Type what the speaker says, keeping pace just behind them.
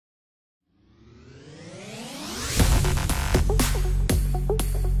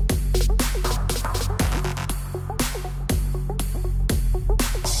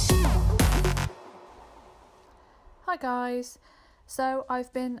guys, so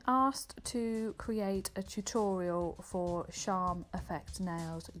I've been asked to create a tutorial for Sharm effect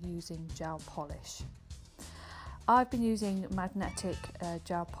nails using gel polish. I've been using magnetic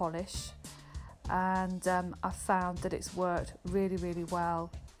gel polish and I've found that it's worked really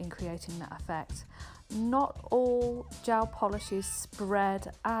well in creating that effect. Not all gel polishes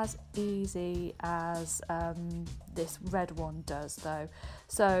spread as easy as this red one does though.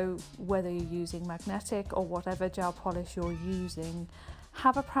 So whether you're using magnetic or whatever gel polish you're using,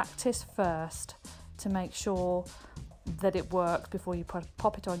 have a practice first to make sure that it works before you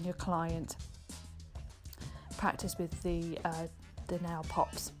pop it on your client. Practice with the nail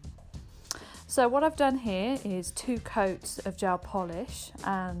pops. So what I've done here is 2 coats of gel polish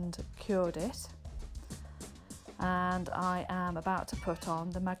and cured it. And I am about to put on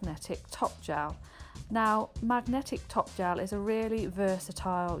the magnetic top gel. Now, magnetic top gel is a really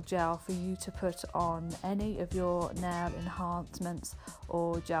versatile gel for you to put on any of your nail enhancements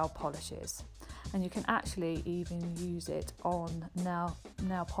or gel polishes. And you can actually even use it on nail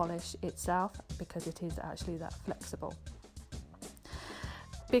polish itself because it is actually that flexible.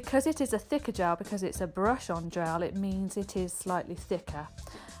 Because it is a thicker gel, because it's a brush on gel, it means it is slightly thicker.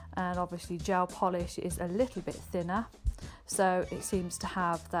 And obviously gel polish is a little bit thinner, so it seems to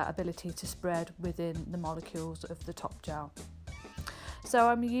have that ability to spread within the molecules of the top gel. So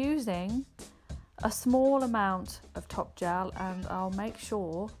I'm using a small amount of top gel and I'll make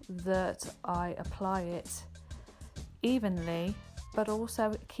sure that I apply it evenly, but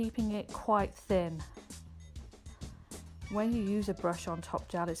also keeping it quite thin. When you use a brush on top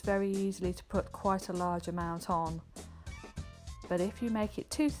gel, it's very easy to put quite a large amount on. But if you make it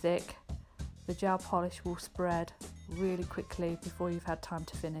too thick, the gel polish will spread really quickly before you've had time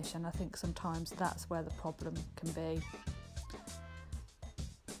to finish, and I think sometimes that's where the problem can be.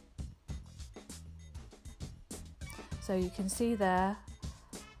 So you can see there,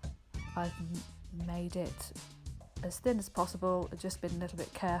 I've made it as thin as possible. I've just been a little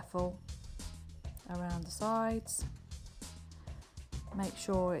bit careful around the sides. Make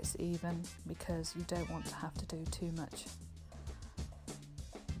sure it's even because you don't want to have to do too much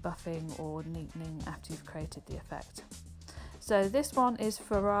buffing or neatening after you've created the effect. So this one is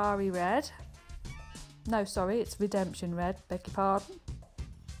Ferrari Red. No, sorry, it's Redemption Red, beg your pardon.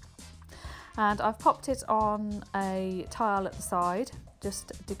 And I've popped it on a tile at the side,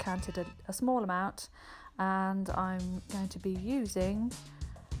 just decanted a small amount, and I'm going to be using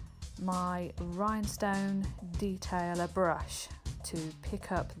my Rhinestone detailer brush to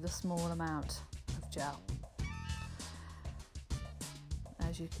pick up the small amount of gel.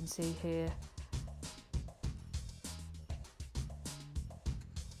 As you can see here,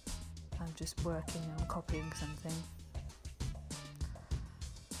 I'm just working on copying something.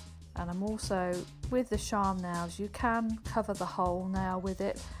 And I'm also, with the Sharm nails, you can cover the whole nail with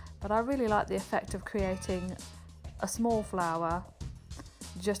it, but I really like the effect of creating a small flower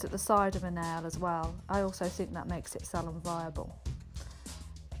just at the side of a nail as well. I also think that makes it salon viable.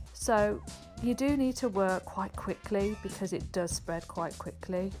 So you do need to work quite quickly because it does spread quite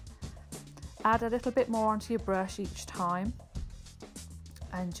quickly. Add a little bit more onto your brush each time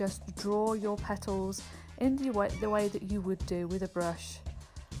and just draw your petals in the way that you would do with a brush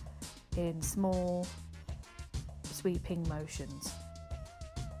in small sweeping motions.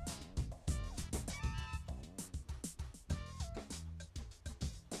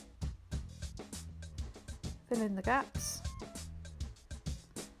 Fill in the gaps.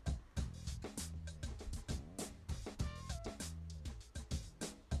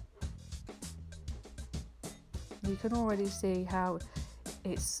 You can already see how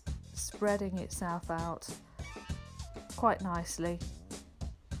it's spreading itself out quite nicely.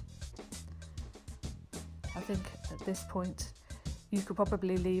 I think at this point you could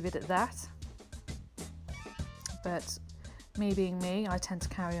probably leave it at that, but me being me, I tend to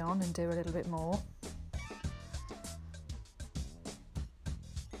carry on and do a little bit more.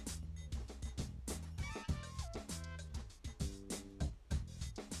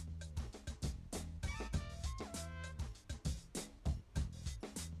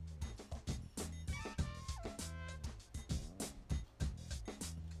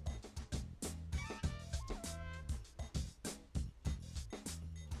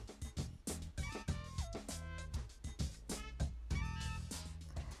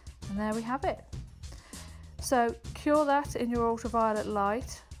 And there we have it. So cure that in your ultraviolet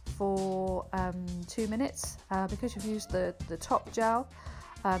light for 2 minutes. Because you've used the top gel,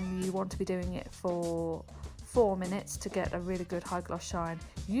 you want to be doing it for 4 minutes to get a really good high gloss shine.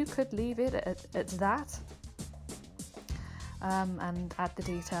 You could leave it at that and add the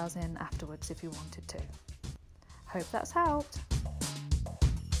details in afterwards if you wanted to. Hope that's helped.